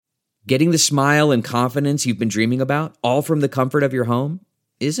Getting the smile and confidence you've been dreaming about, all from the comfort of your home,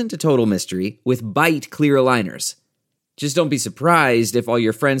 isn't a total mystery with Bite clear aligners. Just don't be surprised if all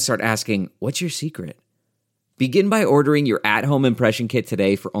your friends start asking, "What's your secret?" Begin by ordering your at-home impression kit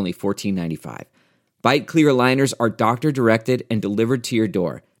today for only $14.95. Bite clear aligners are doctor-directed and delivered to your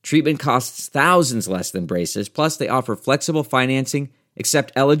door. Treatment costs thousands less than braces, plus they offer flexible financing,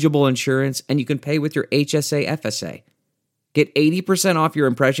 accept eligible insurance, and you can pay with your HSA FSA. Get 80% off your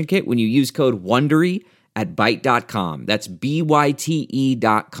impression kit when you use code WONDERY at Byte.com. That's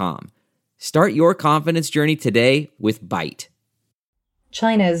BYTE.com. Start your confidence journey today with Byte.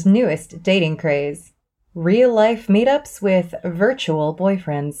 China's newest dating craze. Real-life meetups with virtual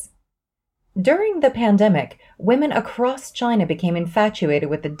boyfriends. During the pandemic, women across China became infatuated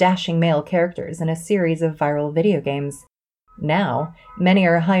with the dashing male characters in a series of viral video games. Now, many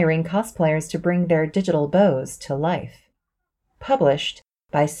are hiring cosplayers to bring their digital beaux to life. Published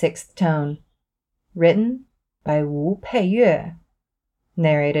by Sixth Tone. Written by Wu Peiyue.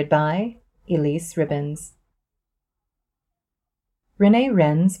 Narrated by Elise Ribbons. Renee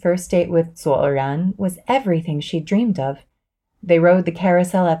Ren's first date with Zuo Ran was everything she'd dreamed of. They rode the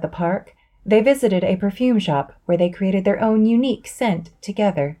carousel at the park. They visited a perfume shop where they created their own unique scent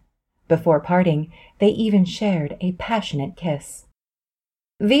together. Before parting, they even shared a passionate kiss.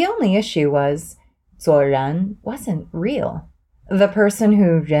 The only issue was, Zuo Ran wasn't real. The person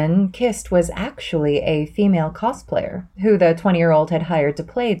who Ren kissed was actually a female cosplayer, who the 20-year-old had hired to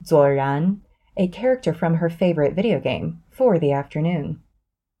play Zuo Ran, a character from her favorite video game, for the afternoon.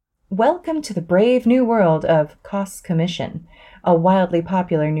 Welcome to the brave new world of Cos Commission, a wildly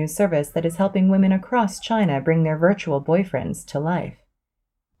popular new service that is helping women across China bring their virtual boyfriends to life.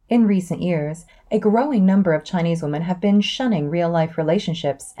 In recent years, a growing number of Chinese women have been shunning real-life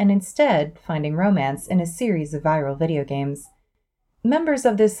relationships and instead finding romance in a series of viral video games. Members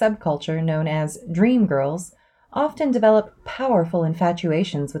of this subculture, known as dream girls, often develop powerful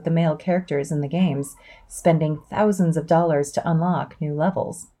infatuations with the male characters in the games, spending thousands of dollars to unlock new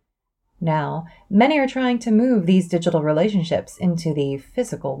levels. Now, many are trying to move these digital relationships into the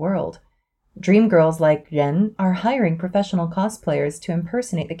physical world. Dream girls like Ren are hiring professional cosplayers to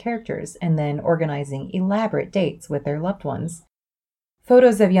impersonate the characters and then organizing elaborate dates with their loved ones.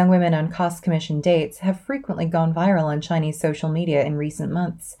 Photos of young women on Cos Commission dates have frequently gone viral on Chinese social media in recent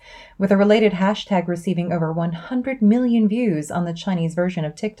months, with a related hashtag receiving over 100 million views on the Chinese version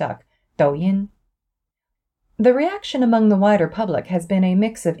of TikTok, Douyin. The reaction among the wider public has been a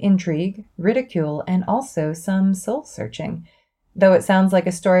mix of intrigue, ridicule, and also some soul-searching. Though it sounds like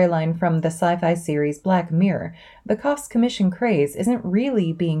a storyline from the sci-fi series Black Mirror, the Cos Commission craze isn't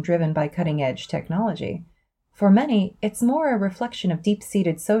really being driven by cutting-edge technology. For many, it's more a reflection of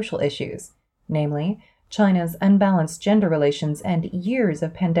deep-seated social issues, namely, China's unbalanced gender relations and years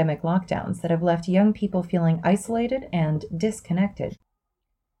of pandemic lockdowns that have left young people feeling isolated and disconnected.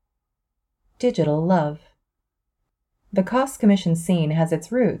 Digital love. The Cos Commission scene has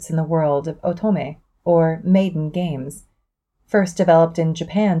its roots in the world of otome, or maiden games. First developed in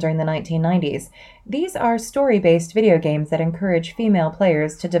Japan during the 1990s, these are story-based video games that encourage female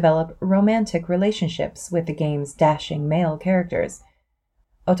players to develop romantic relationships with the game's dashing male characters.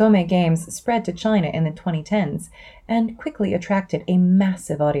 Otome games spread to China in the 2010s and quickly attracted a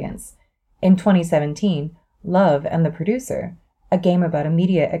massive audience. In 2017, Love and the Producer, a game about a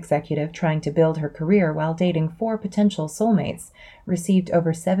media executive trying to build her career while dating 4 potential soulmates, received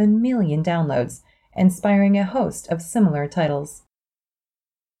over 7 million downloads, inspiring a host of similar titles.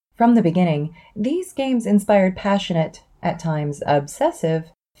 From the beginning, these games inspired passionate, at times obsessive,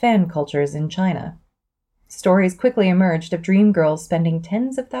 fan cultures in China. Stories quickly emerged of dream girls spending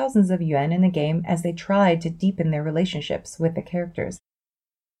tens of thousands of yuan in the game as they tried to deepen their relationships with the characters.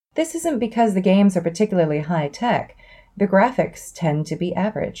 This isn't because the games are particularly high-tech. The graphics tend to be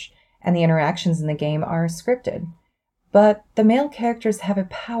average, and the interactions in the game are scripted. But the male characters have a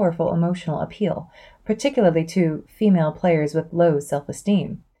powerful emotional appeal, particularly to female players with low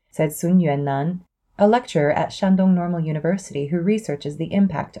self-esteem, said Sun Yuannan, a lecturer at Shandong Normal University who researches the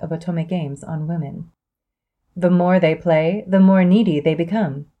impact of otome games on women. The more they play, the more needy they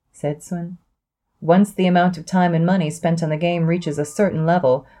become, said Sun. Once the amount of time and money spent on the game reaches a certain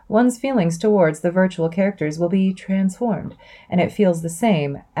level, one's feelings towards the virtual characters will be transformed, and it feels the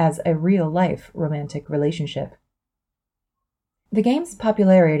same as a real-life romantic relationship. The game's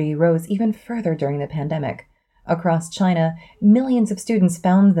popularity rose even further during the pandemic. Across China, millions of students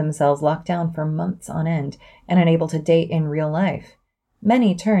found themselves locked down for months on end and unable to date in real life.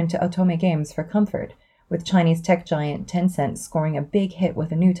 Many turned to otome games for comfort, with Chinese tech giant Tencent scoring a big hit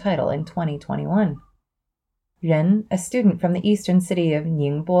with a new title in 2021. Ren, a student from the eastern city of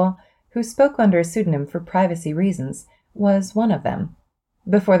Ningbo, who spoke under a pseudonym for privacy reasons, was one of them.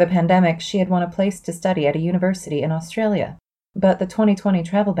 Before the pandemic, she had won a place to study at a university in Australia, but the 2020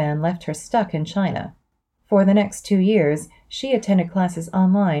 travel ban left her stuck in China. For the next 2 years, she attended classes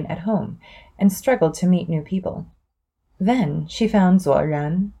online at home and struggled to meet new people. Then she found Zuo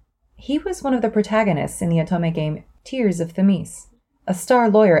Ran. He was one of the protagonists in the otome game Tears of Themis, a star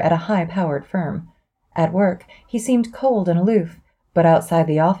lawyer at a high-powered firm. At work, he seemed cold and aloof, but outside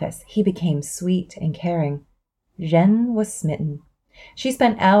the office, he became sweet and caring. Ren was smitten. She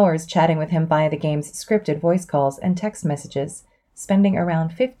spent hours chatting with him via the game's scripted voice calls and text messages, spending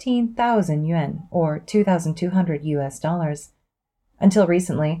around 15,000 yuan, or $2,200. Until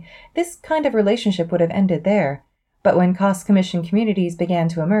recently, this kind of relationship would have ended there, but when cost commission communities began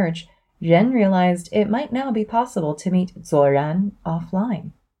to emerge, Ren realized it might now be possible to meet Zuoran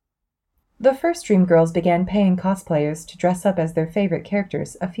offline. The first Dream Girls began paying cosplayers to dress up as their favorite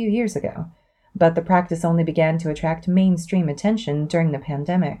characters a few years ago, but the practice only began to attract mainstream attention during the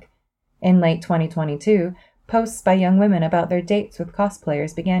pandemic. In late 2022, posts by young women about their dates with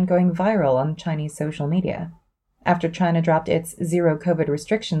cosplayers began going viral on Chinese social media. After China dropped its zero-COVID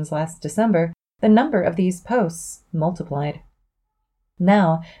restrictions last December, the number of these posts multiplied.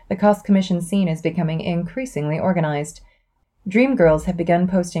 Now, the cost commission scene is becoming increasingly organized. Dream Girls have begun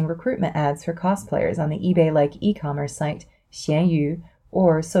posting recruitment ads for cosplayers on the eBay-like e-commerce site Xianyu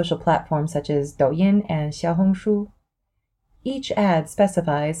or social platforms such as Douyin and Xiaohongshu. Each ad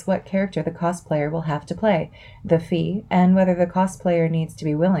specifies what character the cosplayer will have to play, the fee, and whether the cosplayer needs to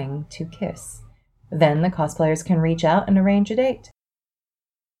be willing to kiss. Then the cosplayers can reach out and arrange a date.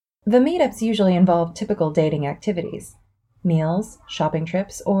 The meetups usually involve typical dating activities: meals, shopping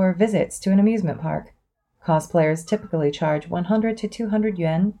trips, or visits to an amusement park. Cosplayers typically charge 100 to 200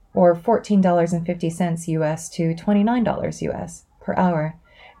 yuan, or $14.50 US to $29 US per hour,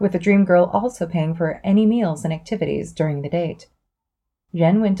 with the Dream Girl also paying for any meals and activities during the date.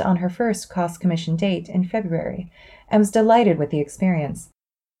 Ren went on her first cost commission date in February and was delighted with the experience.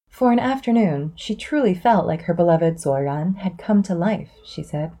 For an afternoon, she truly felt like her beloved Zuoran had come to life, she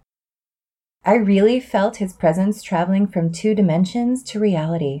said. I really felt his presence traveling from 2 dimensions to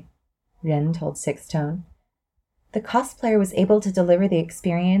reality, Ren told Sixth Tone. The cosplayer was able to deliver the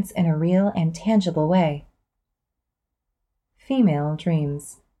experience in a real and tangible way. Female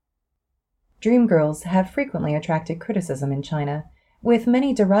dreams. Dream girls have frequently attracted criticism in China, with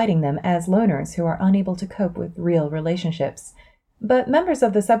many deriding them as loners who are unable to cope with real relationships. But members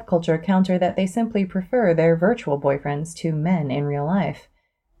of the subculture counter that they simply prefer their virtual boyfriends to men in real life.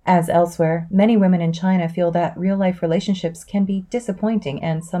 As elsewhere, many women in China feel that real-life relationships can be disappointing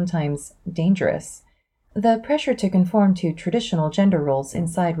and sometimes dangerous. The pressure to conform to traditional gender roles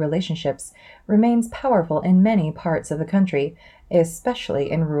inside relationships remains powerful in many parts of the country,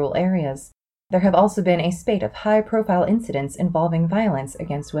 especially in rural areas. There have also been a spate of high-profile incidents involving violence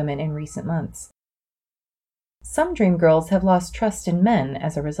against women in recent months. Some dream girls have lost trust in men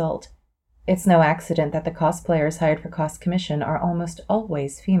as a result. It's no accident that the cosplayers hired for cost commission are almost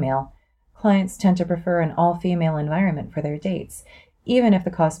always female. Clients tend to prefer an all-female environment for their dates, even if the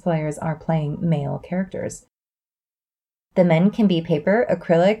cosplayers are playing male characters. The men can be paper,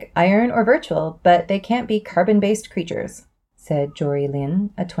 acrylic, iron, or virtual, but they can't be carbon-based creatures, said Jory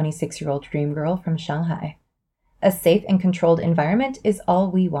Lin, a 26-year-old dream girl from Shanghai. A safe and controlled environment is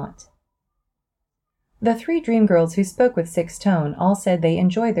all we want. The 3 dream girls who spoke with Sixth Tone all said they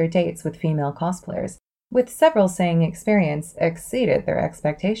enjoyed their dates with female cosplayers, with several saying the experience exceeded their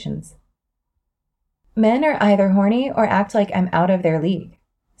expectations. Men are either horny or act like I'm out of their league,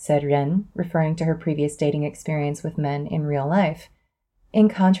 said Ren, referring to her previous dating experience with men in real life. In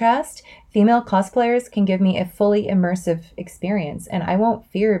contrast, female cosplayers can give me a fully immersive experience, and I won't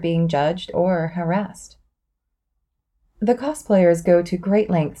fear being judged or harassed. The cosplayers go to great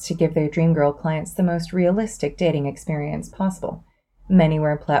lengths to give their dream girl clients the most realistic dating experience possible. Many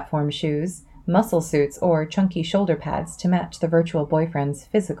wear platform shoes, muscle suits, or chunky shoulder pads to match the virtual boyfriend's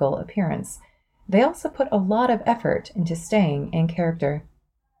physical appearance. They also put a lot of effort into staying in character.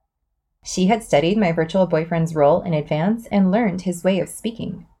 She had studied my virtual boyfriend's role in advance and learned his way of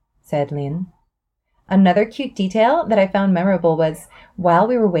speaking, said Lin. Another cute detail that I found memorable was, while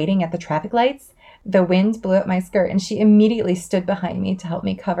we were waiting at the traffic lights, the wind blew up my skirt and she immediately stood behind me to help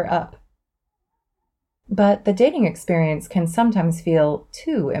me cover up. But the dating experience can sometimes feel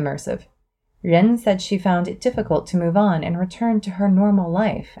too immersive. Ren said she found it difficult to move on and return to her normal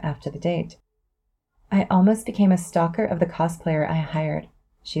life after the date. I almost became a stalker of the cosplayer I hired,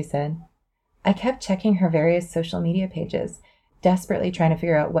 she said. I kept checking her various social media pages, desperately trying to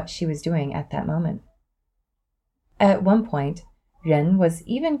figure out what she was doing at that moment. At one point, Ren was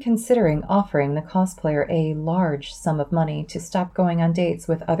even considering offering the cosplayer a large sum of money to stop going on dates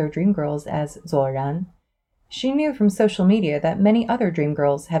with other dream girls as Zuoran. She knew from social media that many other dream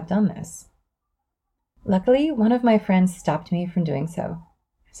girls have done this. Luckily, one of my friends stopped me from doing so,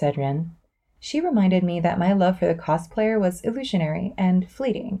 said Ren. She reminded me that my love for the cosplayer was illusionary and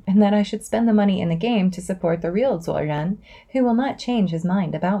fleeting, and that I should spend the money in the game to support the real Zuoran, who will not change his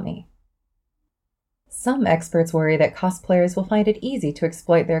mind about me. Some experts worry that cosplayers will find it easy to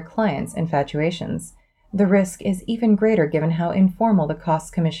exploit their clients' infatuations. The risk is even greater given how informal the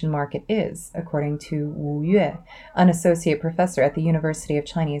cost commission market is, according to Wu Yue, an associate professor at the University of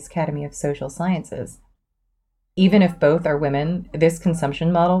Chinese Academy of Social Sciences. Even if both are women, this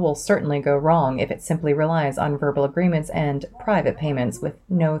consumption model will certainly go wrong if it simply relies on verbal agreements and private payments with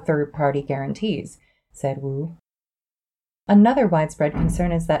no third-party guarantees, said Wu. Another widespread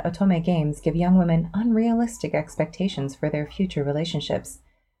concern is that otome games give young women unrealistic expectations for their future relationships.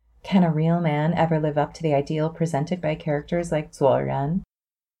 Can a real man ever live up to the ideal presented by characters like Zuoran?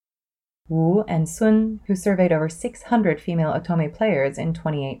 Wu and Sun, who surveyed over 600 female otome players in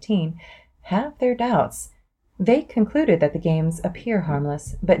 2018, have their doubts. They concluded that the games appear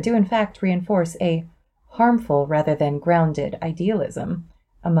harmless, but do in fact reinforce a harmful rather than grounded idealism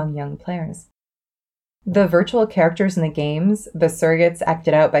among young players. The virtual characters in the games, the surrogates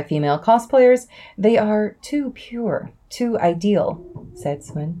acted out by female cosplayers, they are too pure, too ideal, said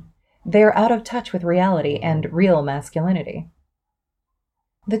Sun. They are out of touch with reality and real masculinity.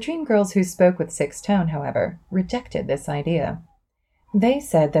 The dream girls who spoke with Sixth Tone, however, rejected this idea. They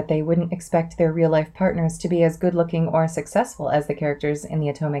said that they wouldn't expect their real-life partners to be as good-looking or successful as the characters in the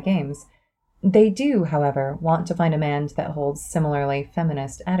otome games. They do, however, want to find a man that holds similarly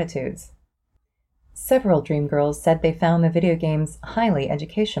feminist attitudes. Several dream girls said they found the video games highly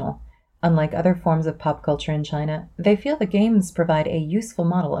educational. Unlike other forms of pop culture in China, they feel the games provide a useful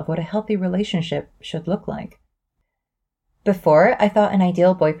model of what a healthy relationship should look like. Before, I thought an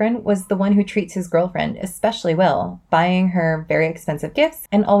ideal boyfriend was the one who treats his girlfriend especially well, buying her very expensive gifts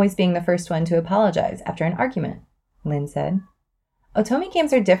and always being the first one to apologize after an argument, Lin said. Otome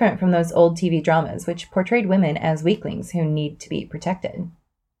games are different from those old TV dramas which portrayed women as weaklings who need to be protected.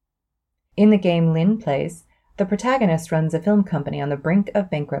 In the game Lin plays, the protagonist runs a film company on the brink of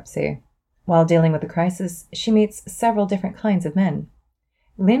bankruptcy. While dealing with the crisis, she meets several different kinds of men.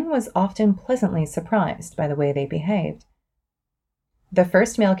 Lin was often pleasantly surprised by the way they behaved. The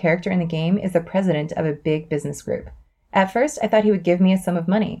first male character in the game is the president of a big business group. At first, I thought he would give me a sum of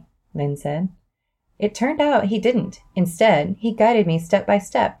money, Lin said. It turned out he didn't. Instead, he guided me step by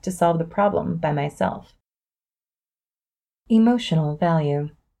step to solve the problem by myself. Emotional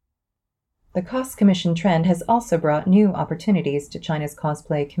value. The cost commission trend has also brought new opportunities to China's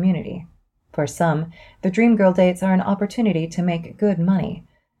cosplay community. For some, the dream girl dates are an opportunity to make good money,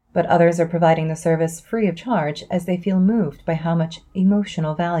 but others are providing the service free of charge as they feel moved by how much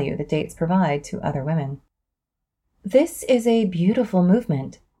emotional value the dates provide to other women. This is a beautiful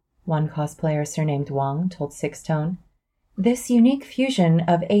movement, one cosplayer surnamed Wang told Sixth Tone. This unique fusion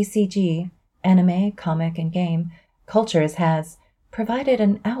of ACG, anime, comic, and game, cultures has provided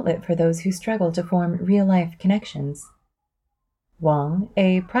an outlet for those who struggle to form real-life connections. Wang,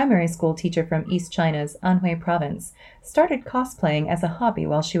 a primary school teacher from East China's Anhui province, started cosplaying as a hobby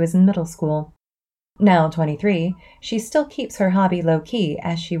while she was in middle school. Now 23, she still keeps her hobby low-key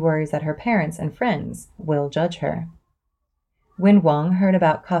as she worries that her parents and friends will judge her. When Wang heard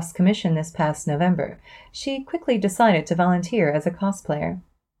about cost commission this past November, she quickly decided to volunteer as a cosplayer.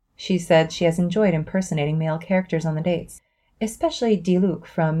 She said she has enjoyed impersonating male characters on the dates, especially Diluc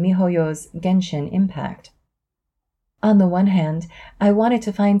from MiHoYo's Genshin Impact. On the one hand, I wanted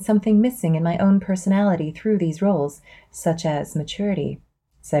to find something missing in my own personality through these roles, such as maturity,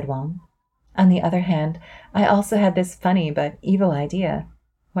 said Wang. On the other hand, I also had this funny but evil idea.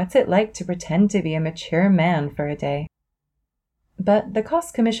 What's it like to pretend to be a mature man for a day? But the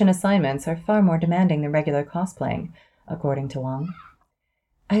cost commission assignments are far more demanding than regular cosplaying, according to Wang.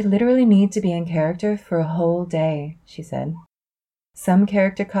 I literally need to be in character for a whole day, she said. Some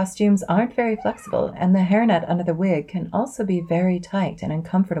character costumes aren't very flexible, and the hairnet under the wig can also be very tight and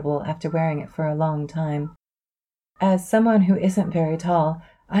uncomfortable after wearing it for a long time. As someone who isn't very tall,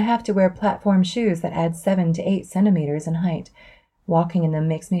 I have to wear platform shoes that add 7 to 8 centimeters in height. Walking in them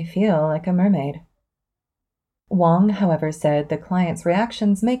makes me feel like a mermaid. Wang, however, said the client's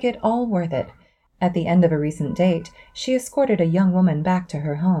reactions make it all worth it. At the end of a recent date, she escorted a young woman back to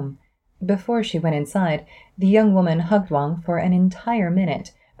her home. Before she went inside, the young woman hugged Wang for an entire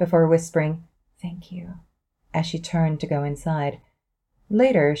minute before whispering, "Thank you," as she turned to go inside.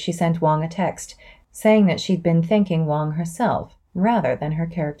 Later, she sent Wang a text, saying that she'd been thanking Wang herself rather than her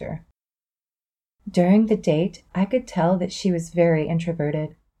character. During the date, I could tell that she was very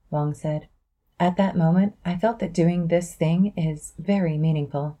introverted, Wang said. At that moment, I felt that doing this thing is very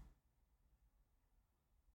meaningful.